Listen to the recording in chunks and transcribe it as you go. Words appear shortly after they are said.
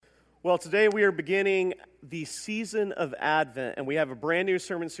Well, today we are beginning the season of Advent, and we have a brand new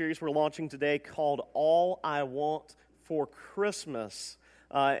sermon series we're launching today called All I Want for Christmas.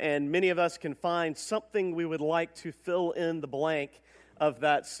 And many of us can find something we would like to fill in the blank of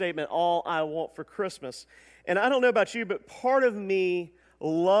that statement, All I Want for Christmas. And I don't know about you, but part of me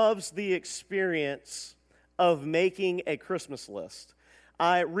loves the experience of making a Christmas list.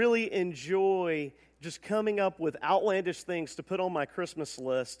 I really enjoy just coming up with outlandish things to put on my Christmas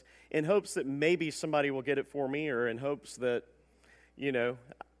list in hopes that maybe somebody will get it for me, or in hopes that, yeah,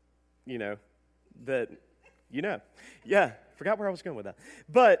 forgot where I was going with that.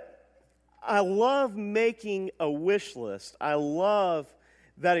 But I love making a wish list. I love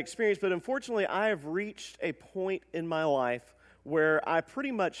that experience, but unfortunately, I have reached a point in my life where I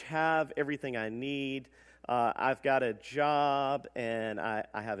pretty much have everything I need. I've got a job, and I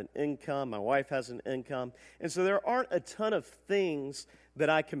have an income. My wife has an income. And so there aren't a ton of things that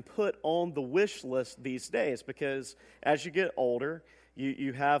I can put on the wish list these days, because as you get older,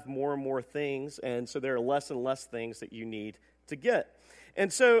 you have more and more things, and so there are less and less things that you need to get.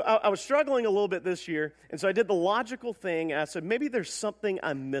 And so I was struggling a little bit this year, and so I did the logical thing, and I said, maybe there's something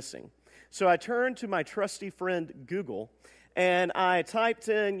I'm missing. So I turned to my trusty friend Google, and I typed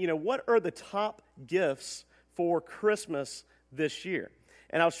in, what are the top gifts for Christmas this year?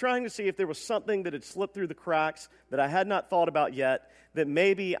 And I was trying to see if there was something that had slipped through the cracks that I had not thought about yet that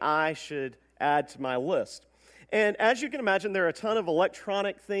maybe I should add to my list. And as you can imagine, there are a ton of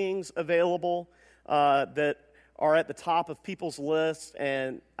electronic things available that are at the top of people's lists,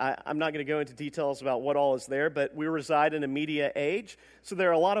 and I'm not going to go into details about what all is there, but we reside in a media age, so there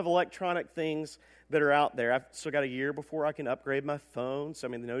are a lot of electronic things that are out there. I've still got a year before I can upgrade my phone, so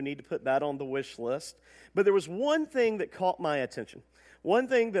no need to put that on the wish list. But there was one thing that caught my attention. One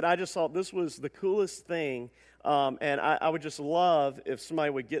thing that I just thought this was the coolest thing, and I would just love if somebody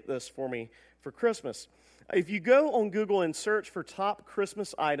would get this for me for Christmas. If you go on Google and search for top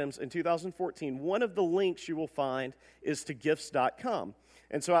Christmas items in 2014, one of the links you will find is to gifts.com.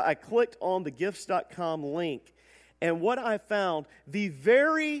 And so I clicked on the gifts.com link, and what I found, the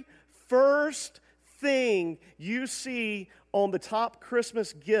very first thing you see on the top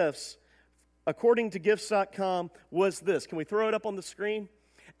Christmas gifts, according to gifts.com, was this. Can we throw it up on the screen?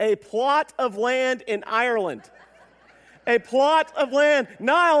 A plot of land in Ireland. A plot of land.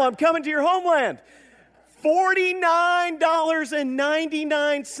 Niall, I'm coming to your homeland.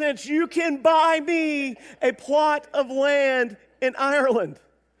 $49.99. You can buy me a plot of land in Ireland.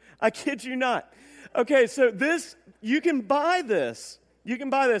 I kid you not. Okay, so you can buy this. You can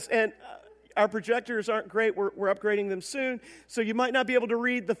buy this. And our projectors aren't great. We're upgrading them soon, so you might not be able to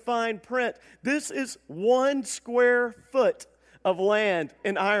read the fine print. This is 1 square foot of land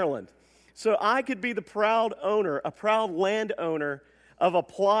in Ireland. So I could be the proud owner, a proud landowner of a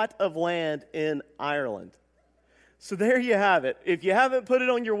plot of land in Ireland. So there you have it. If you haven't put it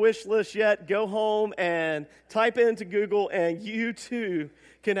on your wish list yet, go home and type into Google, and you too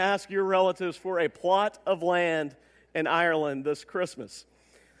can ask your relatives for a plot of land in Ireland this Christmas.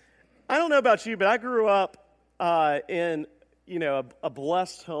 I don't know about you, but I grew up in a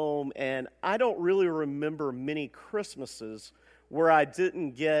blessed home, and I don't really remember many Christmases where I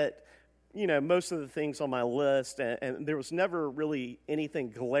didn't get most of the things on my list, and there was never really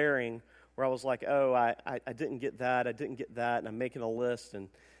anything glaring where I was like, oh, I didn't get that, and I'm making a list and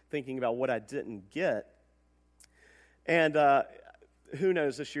thinking about what I didn't get. And who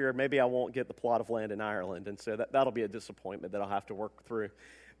knows, this year, maybe I won't get the plot of land in Ireland, and so that'll be a disappointment that I'll have to work through.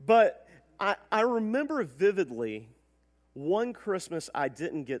 But I remember vividly one Christmas I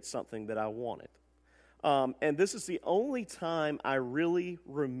didn't get something that I wanted. And this is the only time I really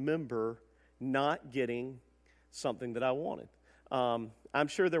remember not getting something that I wanted. I'm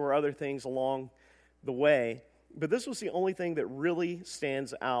sure there were other things along the way, but this was the only thing that really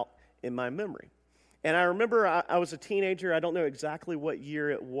stands out in my memory. And I remember I was a teenager. I don't know exactly what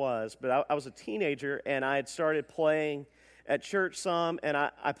year it was, but I was a teenager, and I had started playing at church some, and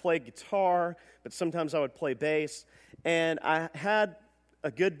I played guitar, but sometimes I would play bass. And I had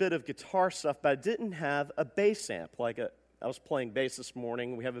a good bit of guitar stuff, but I didn't have a bass amp. I was playing bass this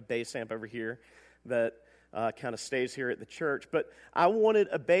morning. We have a bass amp over here that kind of stays here at the church. But I wanted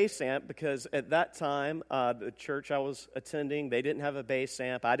a bass amp because at that time, the church I was attending, they didn't have a bass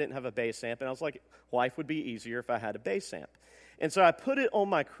amp. I didn't have a bass amp. And I was like, life would be easier if I had a bass amp. And so I put it on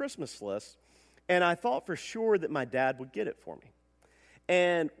my Christmas list, and I thought for sure that my dad would get it for me.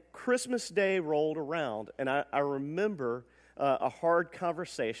 And Christmas Day rolled around, and I remember a hard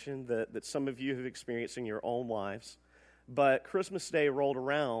conversation that some of you have experienced in your own lives. But Christmas Day rolled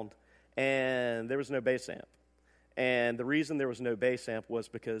around, and there was no bass amp. And the reason there was no base amp was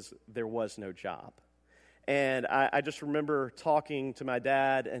because there was no job. And I just remember talking to my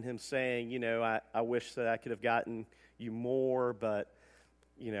dad and him saying, I wish that I could have gotten you more, but,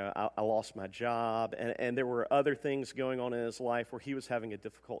 I lost my job. And there were other things going on in his life where he was having a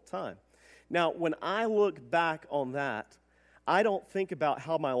difficult time. Now, when I look back on that, I don't think about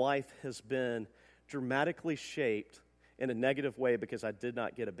how my life has been dramatically shaped in a negative way because I did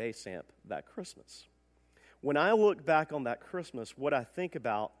not get a bass amp that Christmas. When I look back on that Christmas, what I think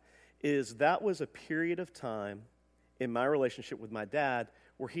about is that was a period of time in my relationship with my dad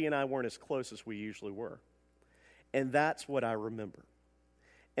where he and I weren't as close as we usually were. And that's what I remember.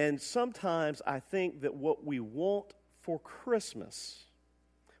 And sometimes I think that what we want for Christmas,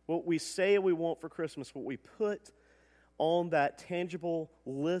 what we say we want for Christmas, what we put on that tangible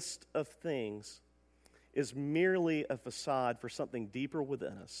list of things is merely a facade for something deeper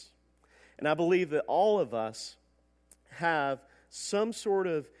within us. And I believe that all of us have some sort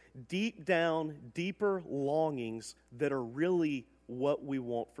of deep down, deeper longings that are really what we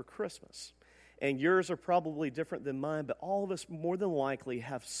want for Christmas. And yours are probably different than mine, but all of us more than likely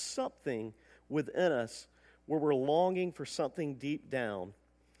have something within us where we're longing for something deep down.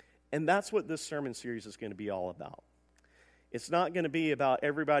 And that's what this sermon series is going to be all about. It's not going to be about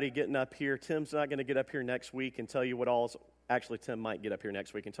everybody getting up here. Tim's not going to get up here next week and tell you what all's... Actually, Tim might get up here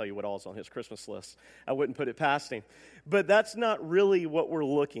next week and tell you what all's on his Christmas list. I wouldn't put it past him. But that's not really what we're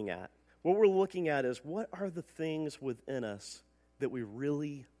looking at. What we're looking at is what are the things within us that we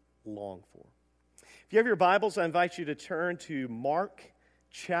really long for. If you have your Bibles, I invite you to turn to Mark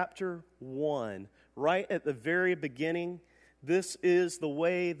chapter 1. Right at the very beginning, this is the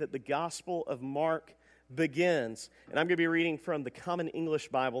way that the Gospel of Mark begins. And I'm going to be reading from the Common English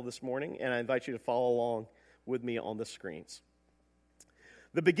Bible this morning, and I invite you to follow along with me on the screens.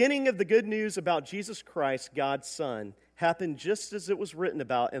 The beginning of the good news about Jesus Christ, God's Son, happened just as it was written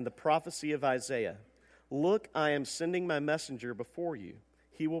about in the prophecy of Isaiah. Look, I am sending my messenger before you.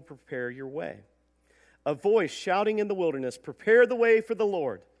 He will prepare your way. A voice shouting in the wilderness, prepare the way for the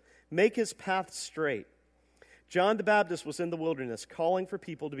Lord. Make his path straight. John the Baptist was in the wilderness, calling for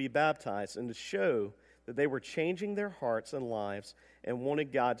people to be baptized and to show that they were changing their hearts and lives and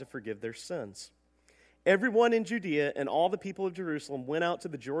wanted God to forgive their sins. Everyone in Judea and all the people of Jerusalem went out to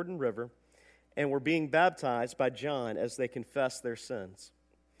the Jordan River and were being baptized by John as they confessed their sins.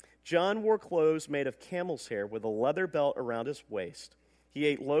 John wore clothes made of camel's hair with a leather belt around his waist. He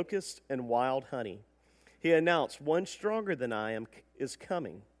ate locusts and wild honey. He announced, one stronger than I am is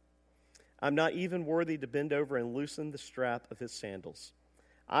coming. I'm not even worthy to bend over and loosen the strap of his sandals.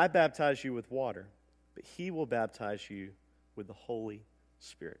 I baptize you with water, but he will baptize you with the Holy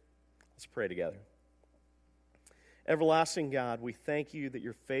Spirit. Let's pray together. Everlasting God, we thank you that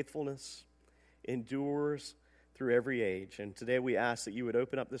your faithfulness endures through every age. And today we ask that you would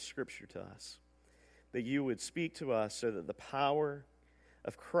open up this scripture to us, that you would speak to us so that the power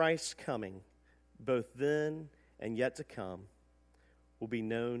of Christ's coming, both then and yet to come, will be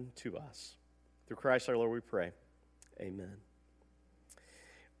known to us. Through Christ our Lord we pray. Amen.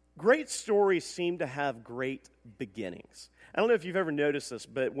 Great stories seem to have great beginnings. I don't know if you've ever noticed this,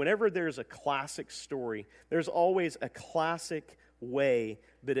 but whenever there's a classic story, there's always a classic way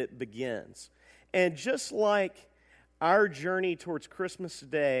that it begins. And just like our journey towards Christmas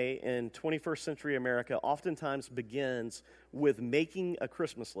Day in 21st century America oftentimes begins with making a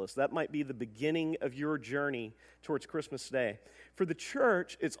Christmas list. That might be the beginning of your journey towards Christmas Day. For the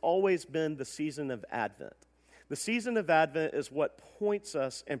church, it's always been the season of Advent. The season of Advent is what points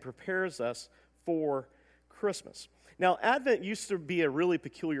us and prepares us for Christmas. Now, Advent used to be a really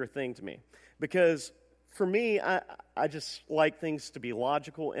peculiar thing to me because for me, I just like things to be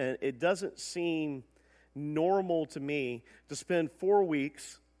logical, and it doesn't seem normal to me to spend 4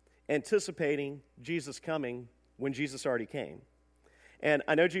 weeks anticipating Jesus coming when Jesus already came. And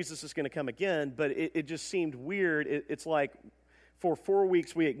I know Jesus is going to come again, but it just seemed weird. It's like for 4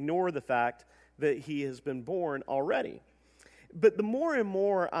 weeks we ignore the fact that he has been born already. But the more and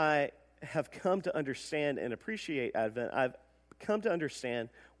more I have come to understand and appreciate Advent, I've come to understand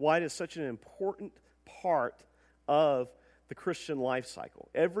why it is such an important part of the Christian life cycle.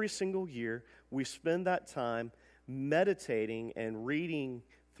 Every single year, we spend that time meditating and reading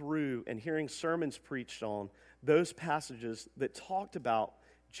through and hearing sermons preached on those passages that talked about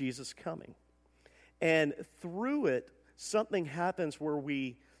Jesus coming. And through it, something happens where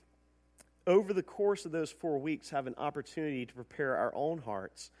we, over the course of those 4 weeks, have an opportunity to prepare our own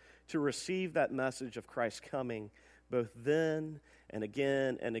hearts to receive that message of Christ coming both then and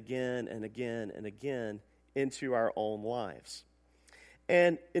again and again and again and again into our own lives.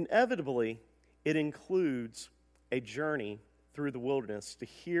 And inevitably, it includes a journey through the wilderness to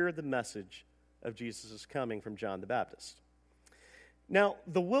hear the message of Jesus' coming from John the Baptist. Now,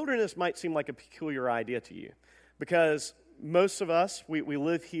 the wilderness might seem like a peculiar idea to you because most of us, we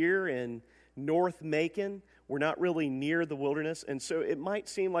live here in North Macon. We're not really near the wilderness, and so it might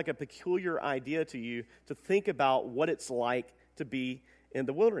seem like a peculiar idea to you to think about what it's like to be in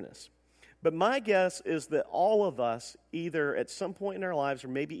the wilderness. But my guess is that all of us, either at some point in our lives or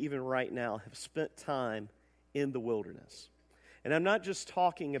maybe even right now, have spent time in the wilderness. And I'm not just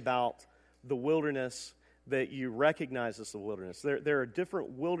talking about the wilderness that you recognize as the wilderness. There are different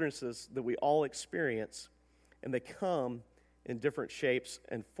wildernesses that we all experience, and they come in different shapes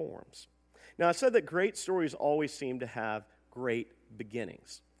and forms. Now, I said that great stories always seem to have great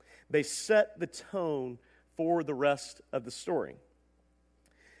beginnings. They set the tone for the rest of the story.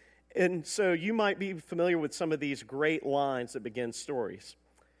 And so you might be familiar with some of these great lines that begin stories.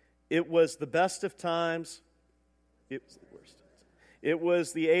 It was the best of times. It was the worst. It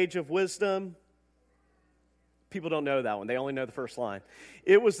was the age of wisdom. People don't know that one. They only know the first line.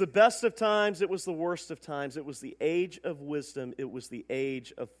 It was the best of times. It was the worst of times. It was the age of wisdom. It was the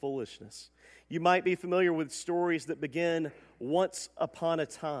age of foolishness. You might be familiar with stories that begin once upon a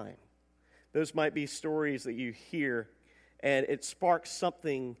time. Those might be stories that you hear, and it sparks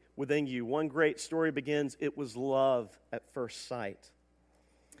something within you. One great story begins, it was love at first sight.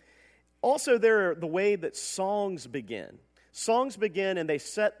 Also, there are the way that songs begin. Songs begin and they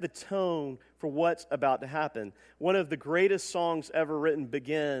set the tone for what's about to happen. One of the greatest songs ever written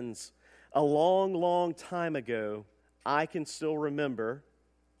begins, a long, long time ago, I can still remember.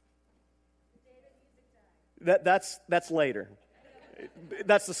 That's later.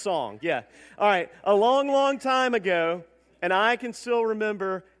 That's the song, yeah. All right, a long, long time ago, and I can still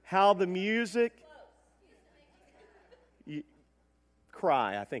remember how the music...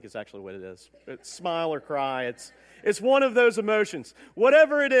 Cry, I think is actually what it is. It's smile or cry. It's one of those emotions.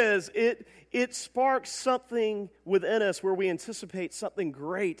 Whatever it is, it sparks something within us where we anticipate something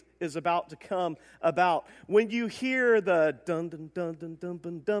great is about to come about. When you hear the dun dun dun dun dun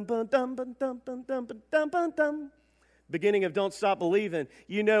dun dun dun dun dun dun dun dun dun dun dun beginning of Don't Stop Believin',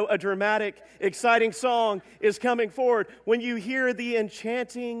 you know a dramatic, exciting song is coming forward. When you hear the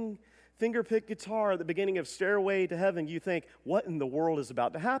enchanting fingerpick guitar at the beginning of Stairway to Heaven, you think, what in the world is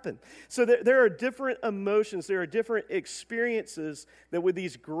about to happen? So there are different emotions, there are different experiences that with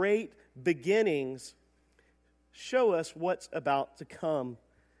these great beginnings show us what's about to come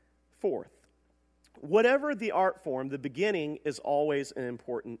forth. Whatever the art form, the beginning is always an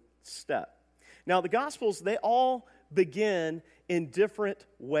important step. Now, the Gospels, they all begin in different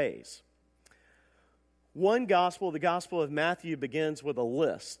ways. One gospel, the Gospel of Matthew, begins with a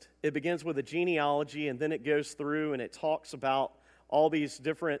list. It begins with a genealogy, and then it goes through and it talks about all these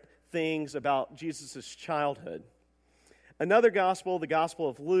different things about Jesus' childhood. Another gospel, the Gospel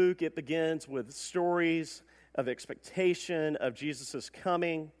of Luke, it begins with stories of expectation of Jesus'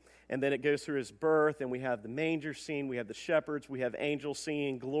 coming, and then it goes through his birth, and we have the manger scene, we have the shepherds, we have angels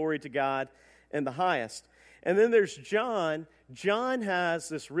singing, glory to God in the highest. And then there's John. John has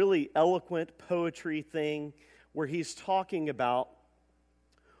this really eloquent poetry thing where he's talking about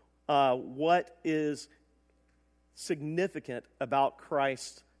what is significant about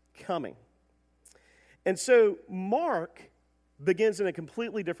Christ's coming. And so Mark begins in a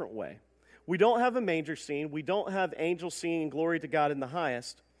completely different way. We don't have a manger scene. We don't have angels singing glory to God in the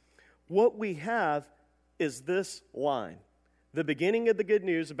highest. What we have is this line, the beginning of the good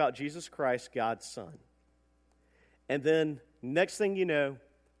news about Jesus Christ, God's Son. And then, next thing you know,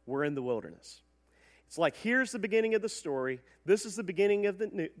 we're in the wilderness. It's like, here's the beginning of the story. This is the beginning of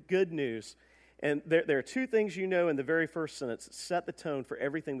the good news. And there are two things you know in the very first sentence that set the tone for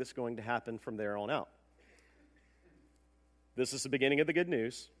everything that's going to happen from there on out. This is the beginning of the good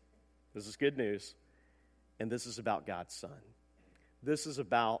news. This is good news. And this is about God's Son. This is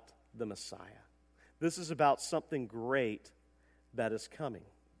about the Messiah. This is about something great that is coming.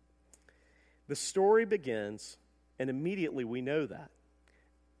 The story begins, and immediately we know that.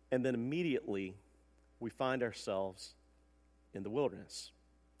 And then immediately we find ourselves in the wilderness.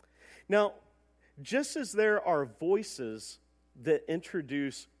 Now, just as there are voices that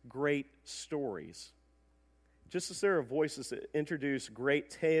introduce great stories, just as there are voices that introduce great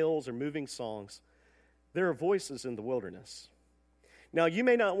tales or moving songs, there are voices in the wilderness. Now, you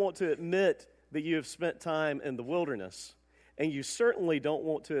may not want to admit that you have spent time in the wilderness, and you certainly don't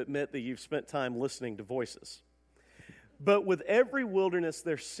want to admit that you've spent time listening to voices. But with every wilderness,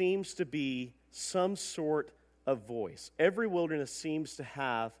 there seems to be some sort of voice. Every wilderness seems to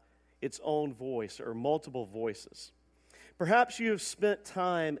have its own voice or multiple voices. Perhaps you have spent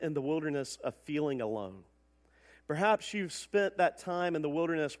time in the wilderness of feeling alone. Perhaps you've spent that time in the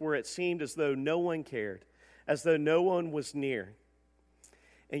wilderness where it seemed as though no one cared, as though no one was near.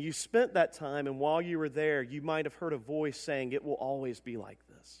 And you spent that time, and while you were there, you might have heard a voice saying, it will always be like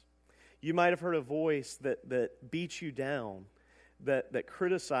this. You might have heard a voice that beat you down, that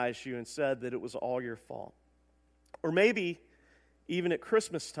criticized you and said that it was all your fault. Or maybe, even at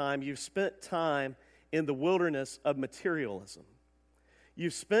Christmas time, you've spent time in the wilderness of materialism.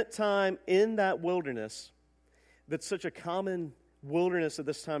 You've spent time in that wilderness that's such a common wilderness at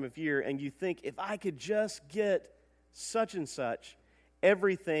this time of year, and you think, if I could just get such and such,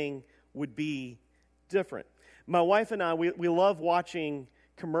 everything would be different. My wife and I, we love watching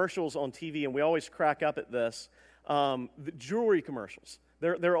commercials on TV, and we always crack up at this. The jewelry commercials.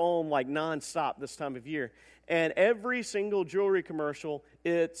 They're on like nonstop this time of year. And every single jewelry commercial,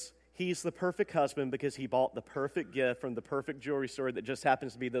 he's the perfect husband because he bought the perfect gift from the perfect jewelry store that just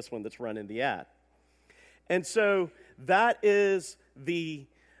happens to be this one that's running the ad. And so that is the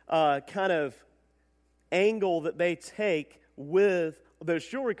kind of angle that they take with those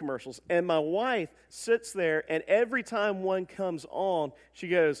jewelry commercials. And my wife sits there, and every time one comes on, she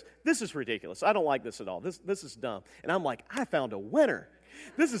goes, this is ridiculous. I don't like this at all. This is dumb. And I'm like, I found a winner.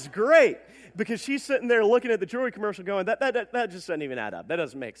 This is great. Because she's sitting there looking at the jewelry commercial going, that just doesn't even add up. That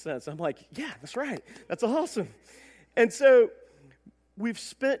doesn't make sense. I'm like, yeah, that's right. That's awesome. And so we've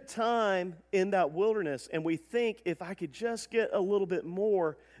spent time in that wilderness, and we think if I could just get a little bit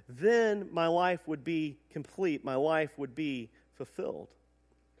more, then my life would be complete. My life would be fulfilled.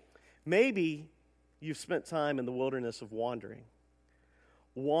 Maybe you've spent time in the wilderness of wandering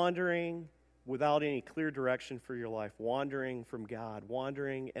without any clear direction for your life, wandering from God,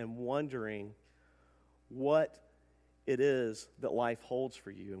 wandering and wondering what it is that life holds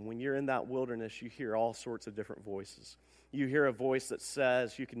for you. And when you're in that wilderness, you hear all sorts of different voices. You hear a voice that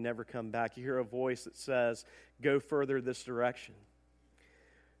says you can never come back. You hear a voice that says, go further this direction.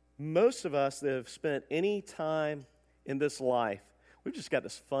 Most of us that have spent any time in this life, we've just got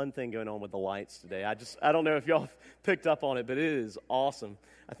this fun thing going on with the lights today. I don't know if y'all picked up on it, but it is awesome.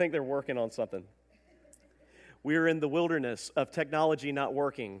 I think they're working on something. We're in the wilderness of technology not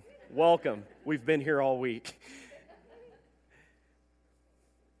working. Welcome. We've been here all week.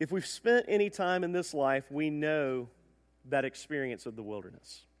 If we've spent any time in this life, we know that experience of the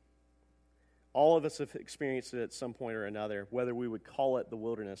wilderness. All of us have experienced it at some point or another, whether we would call it the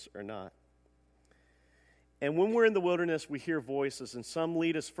wilderness or not. And when we're in the wilderness, we hear voices, and some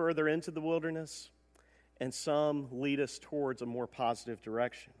lead us further into the wilderness, and some lead us towards a more positive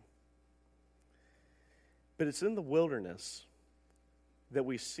direction. But it's in the wilderness that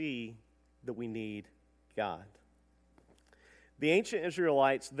we see that we need God. The ancient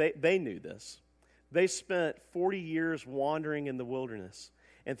Israelites, they knew this. They spent 40 years wandering in the wilderness.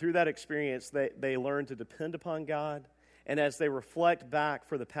 And through that experience, they learned to depend upon God. And as they reflect back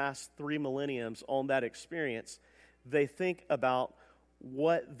for the past 3 millenniums on that experience, they think about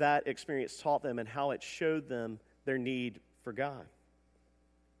what that experience taught them and how it showed them their need for God.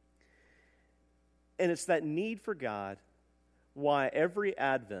 And it's that need for God why every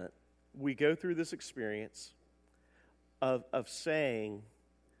Advent we go through this experience of saying,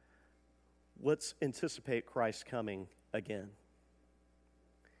 let's anticipate Christ coming again.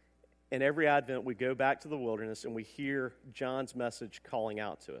 And every Advent, we go back to the wilderness and we hear John's message calling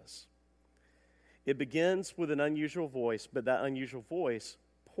out to us. It begins with an unusual voice, but that unusual voice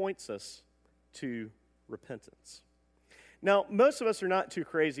points us to repentance. Now, most of us are not too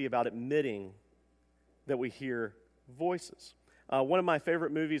crazy about admitting that we hear voices. One of my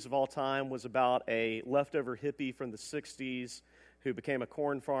favorite movies of all time was about a leftover hippie from the 60s who became a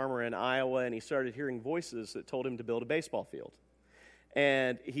corn farmer in Iowa, and he started hearing voices that told him to build a baseball field.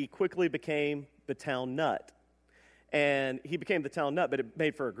 And he quickly became the town nut. And he became the town nut, but it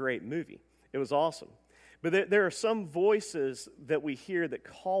made for a great movie. It was awesome. But there are some voices that we hear that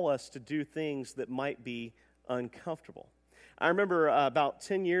call us to do things that might be uncomfortable. I remember about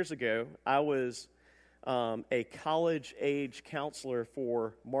 10 years ago, I was a college-age counselor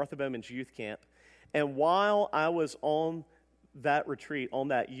for Martha Bowman's youth camp. And while I was on that retreat, on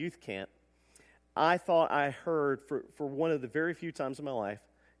that youth camp, I thought I heard, for one of the very few times in my life,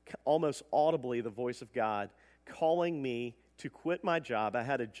 almost audibly the voice of God calling me to quit my job. I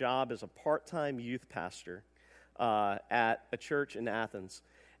had a job as a part-time youth pastor at a church in Athens.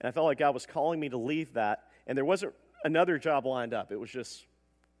 And I felt like God was calling me to leave that. And there wasn't another job lined up. It was just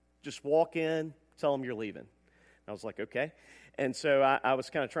walk in, tell them you're leaving. And I was like, okay. And so I was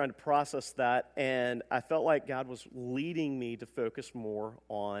kind of trying to process that. And I felt like God was leading me to focus more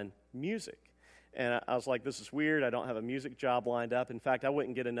on music. And I was like, this is weird. I don't have a music job lined up. In fact, I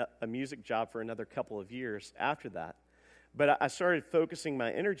wouldn't get a music job for another couple of years after that. But I started focusing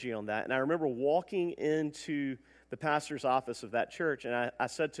my energy on that. And I remember walking into the pastor's office of that church, and I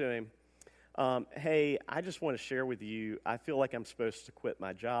said to him, hey, I just want to share with you, I feel like I'm supposed to quit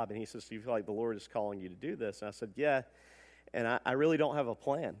my job. And he says, do you feel like the Lord is calling you to do this? And I said, yeah. And I really don't have a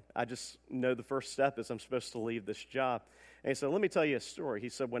plan. I just know the first step is I'm supposed to leave this job. And he said, let me tell you a story. He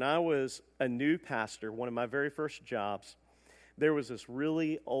said, when I was a new pastor, one of my very first jobs, there was this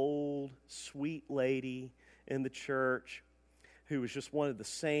really old, sweet lady in the church who was just one of the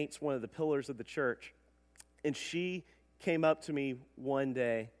saints, one of the pillars of the church. And she came up to me one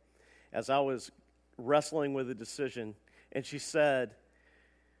day as I was wrestling with a decision, and she said,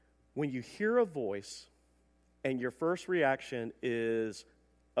 when you hear a voice and your first reaction is,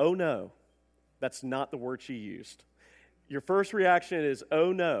 oh no, that's not the word she used. Your first reaction is,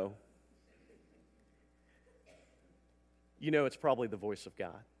 oh no, you know it's probably the voice of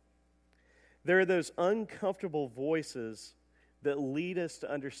God. There are those uncomfortable voices that lead us to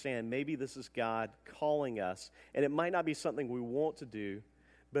understand maybe this is God calling us, and it might not be something we want to do,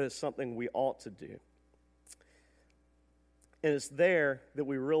 but it's something we ought to do. And it's there that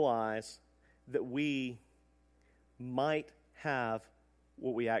we realize that we might have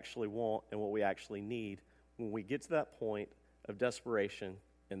what we actually want and what we actually need when we get to that point of desperation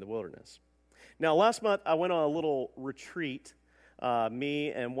in the wilderness. Now, last month, I went on a little retreat.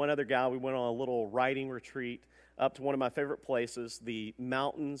 Me and one other guy, we went on a little writing retreat up to one of my favorite places, the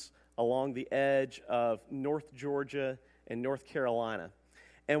mountains along the edge of North Georgia and North Carolina.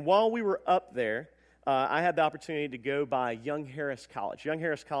 And while we were up there, I had the opportunity to go by Young Harris College. Young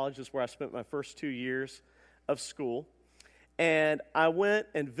Harris College is where I spent my first 2 years of school. And I went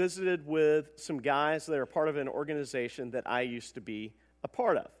and visited with some guys that are part of an organization that I used to be a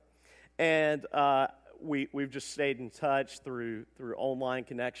part of. And we've just stayed in touch through online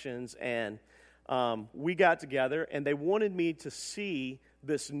connections. And we got together, and they wanted me to see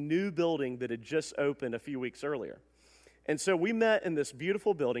this new building that had just opened a few weeks earlier. And so we met in this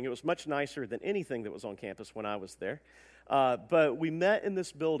beautiful building. It was much nicer than anything that was on campus when I was there. But we met in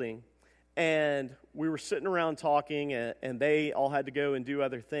this building, and we were sitting around talking, and they all had to go and do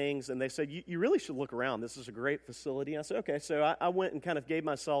other things. And they said, you really should look around. This is a great facility. And I said, okay. So I went and kind of gave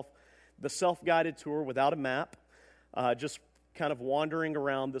myself the self-guided tour without a map, just kind of wandering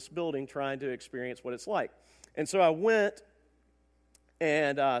around this building trying to experience what it's like. And so I went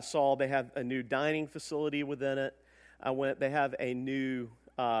and saw they have a new dining facility within it. They have a new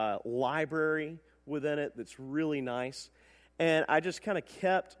library within it that's really nice. And I just kind of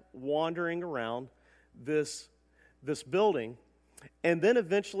kept wandering around this building. And then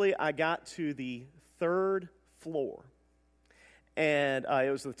eventually I got to the third floor. And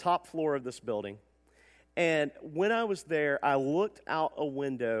it was the top floor of this building. And when I was there, I looked out a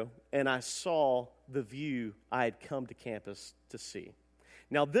window and I saw the view I had come to campus to see.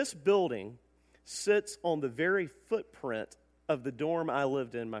 Now, this building sits on the very footprint of the dorm I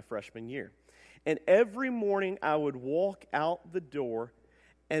lived in my freshman year. And every morning I would walk out the door,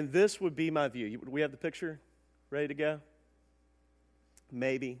 and this would be my view. Do we have the picture ready to go?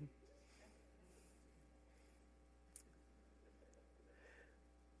 Maybe.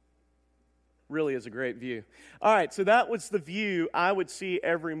 Really is a great view. All right, so that was the view I would see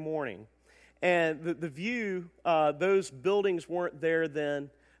every morning. And the view, those buildings weren't there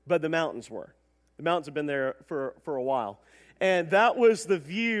then, but the mountains were. The mountains have been there for a while. And that was the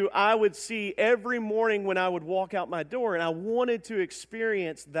view I would see every morning when I would walk out my door. And I wanted to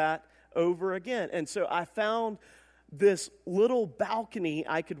experience that over again. And so I found this little balcony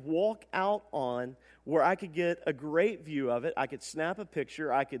I could walk out on where I could get a great view of it. I could snap a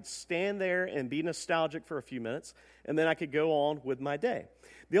picture. I could stand there and be nostalgic for a few minutes. And then I could go on with my day.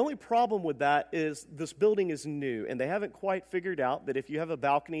 The only problem with that is this building is new. And they haven't quite figured out that if you have a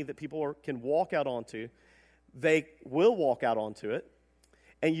balcony that people can walk out onto, they will walk out onto it,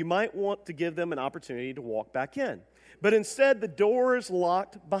 and you might want to give them an opportunity to walk back in. But instead, the door is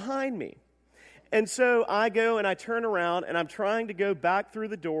locked behind me. And so I go and I turn around, and I'm trying to go back through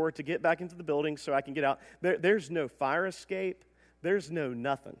the door to get back into the building so I can get out. There's no fire escape. There's no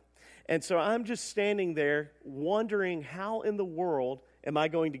nothing. And so I'm just standing there wondering how in the world am I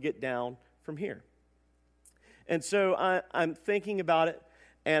going to get down from here? And so I'm thinking about it,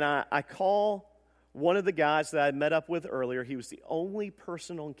 and I call one of the guys that I had met up with earlier. He was the only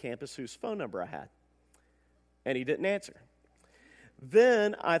person on campus whose phone number I had, and he didn't answer.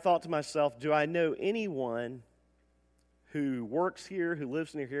 Then I thought to myself, do I know anyone who works here, who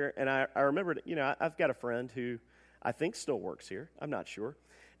lives near here? And I remembered, I've got a friend who I think still works here. I'm not sure.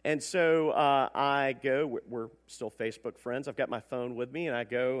 And so I go, we're still Facebook friends. I've got my phone with me, and I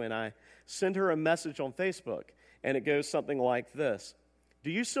go and I send her a message on Facebook. And it goes something like this. Do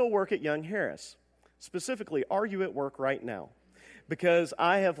you still work at Young Harris? Specifically, are you at work right now? Because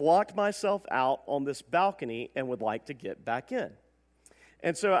I have locked myself out on this balcony and would like to get back in.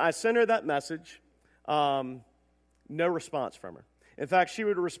 And so I sent her that message. No response from her. In fact, she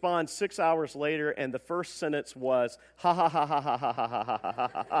would respond 6 hours later, and the first sentence was, ha, ha, ha, ha, ha, ha, ha, ha, ha,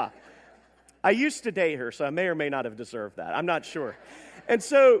 ha, ha, ha. I used to date her, so I may or may not have deserved that. I'm not sure. And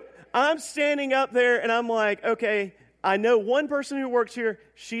so I'm standing up there, and I'm like, okay, I know one person who works here.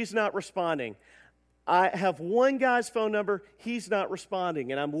 She's not responding. I have one guy's phone number. He's not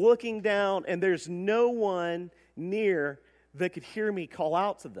responding. And I'm looking down, and there's no one near that could hear me call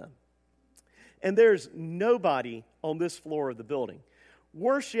out to them. And there's nobody on this floor of the building.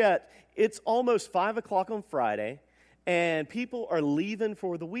 Worse yet, it's almost 5 o'clock on Friday, and people are leaving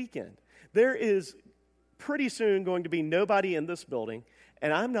for the weekend. There is pretty soon going to be nobody in this building,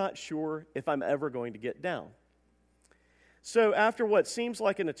 and I'm not sure if I'm ever going to get down. So after what seems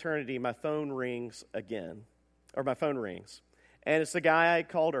like an eternity, my phone rings again, and it's the guy I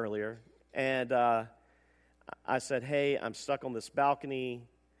called earlier, and I said, hey, I'm stuck on this balcony.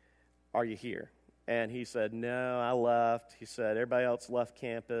 Are you here? And he said, no, I left. He said, everybody else left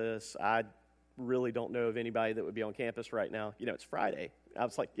campus. I really don't know of anybody that would be on campus right now. You know, it's Friday. I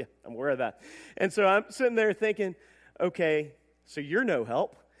was like, yeah, I'm aware of that. And so I'm sitting there thinking, okay, so you're no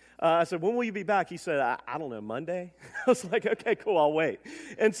help. I said, when will you be back? He said, I don't know, Monday? I was like, okay, cool, I'll wait.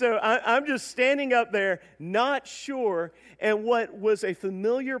 And so I'm just standing up there, not sure, and what was a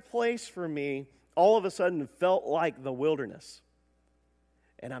familiar place for me all of a sudden felt like the wilderness.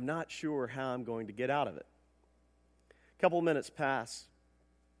 And I'm not sure how I'm going to get out of it. A couple of minutes pass,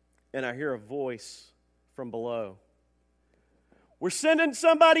 and I hear a voice from below. We're sending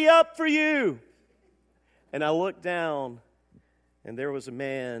somebody up for you. And I looked down, and there was a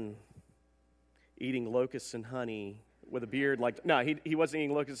man eating locusts and honey with a beard like... No, he wasn't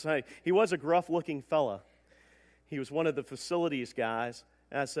eating locusts and honey. He was a gruff-looking fella. He was one of the facilities guys.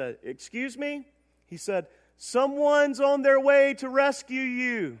 And I said, excuse me? He said, someone's on their way to rescue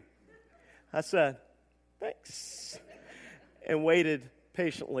you. I said, thanks. And waited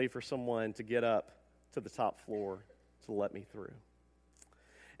patiently for someone to get up to the top floor to let me through.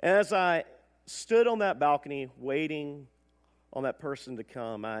 And as I stood on that balcony waiting on that person to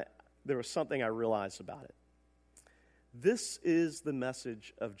come, there was something I realized about it. This is the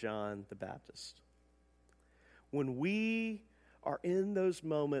message of John the Baptist. When we are in those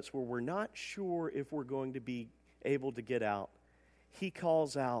moments where we're not sure if we're going to be able to get out, he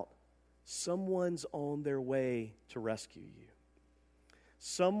calls out, someone's on their way to rescue you.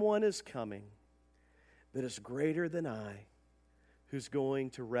 Someone is coming that is greater than I, who's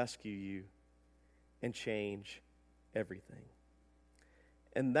going to rescue you and change everything.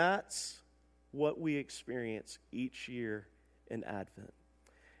 And that's what we experience each year in Advent.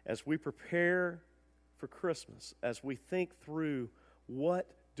 As we prepare for Christmas, as we think through what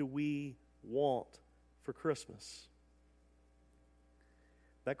do we want for Christmas,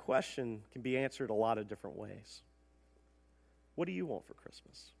 that question can be answered a lot of different ways. What do you want for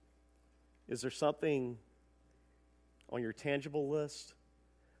Christmas? Is there something on your tangible list,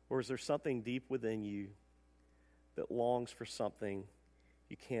 or is there something deep within you that longs for something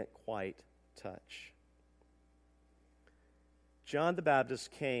you can't quite touch? John the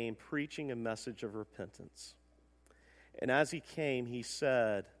Baptist came preaching a message of repentance. And as he came, he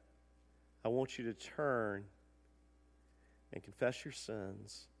said, I want you to turn and confess your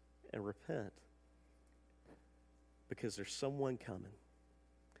sins and repent, because there's someone coming,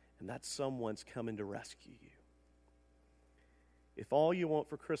 and that someone's coming to rescue you. If all you want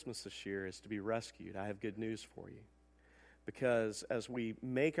for Christmas this year is to be rescued, I have good news for you. Because as we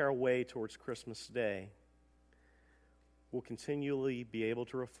make our way towards Christmas Day, we'll continually be able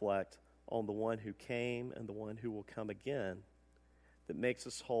to reflect on the one who came and the one who will come again, that makes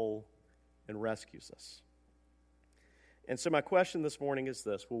us whole and rescues us. And so my question this morning is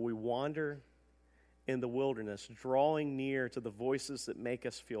this: will we wander in the wilderness, drawing near to the voices that make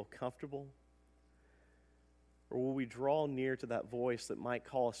us feel comfortable? Or will we draw near to that voice that might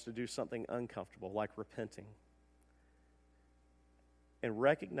call us to do something uncomfortable, like repenting? And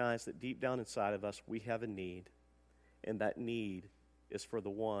recognize that deep down inside of us, we have a need, and that need is for the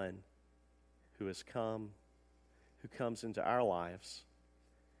one who has come, who comes into our lives,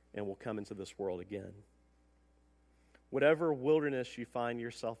 and will come into this world again. Whatever wilderness you find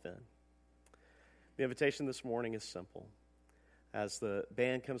yourself in, the invitation this morning is simple. As the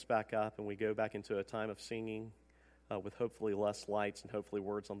band comes back up and we go back into a time of singing, with hopefully less lights and hopefully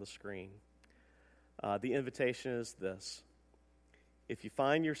words on the screen. The invitation is this. If you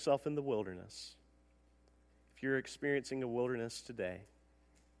find yourself in the wilderness, if you're experiencing a wilderness today,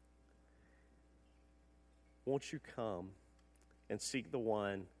 won't you come and seek the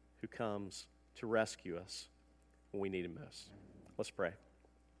one who comes to rescue us when we need him most? Let's pray.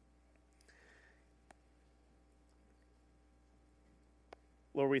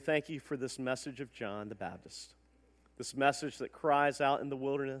 Lord, we thank you for this message of John the Baptist, this message that cries out in the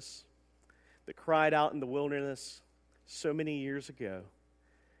wilderness, that cried out in the wilderness so many years ago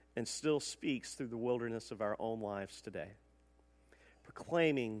and still speaks through the wilderness of our own lives today,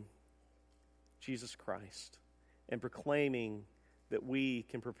 proclaiming Jesus Christ and proclaiming that we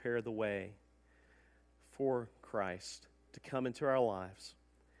can prepare the way for Christ to come into our lives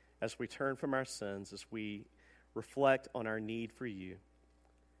as we turn from our sins, as we reflect on our need for you,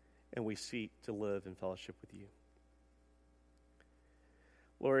 and we seek to live in fellowship with you.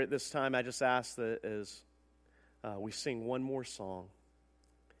 Lord, at this time, I just ask that as we sing one more song,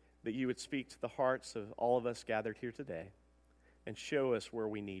 that you would speak to the hearts of all of us gathered here today and show us where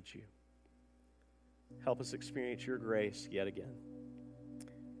we need you. Help us experience your grace yet again.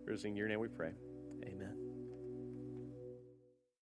 It is in your name we pray.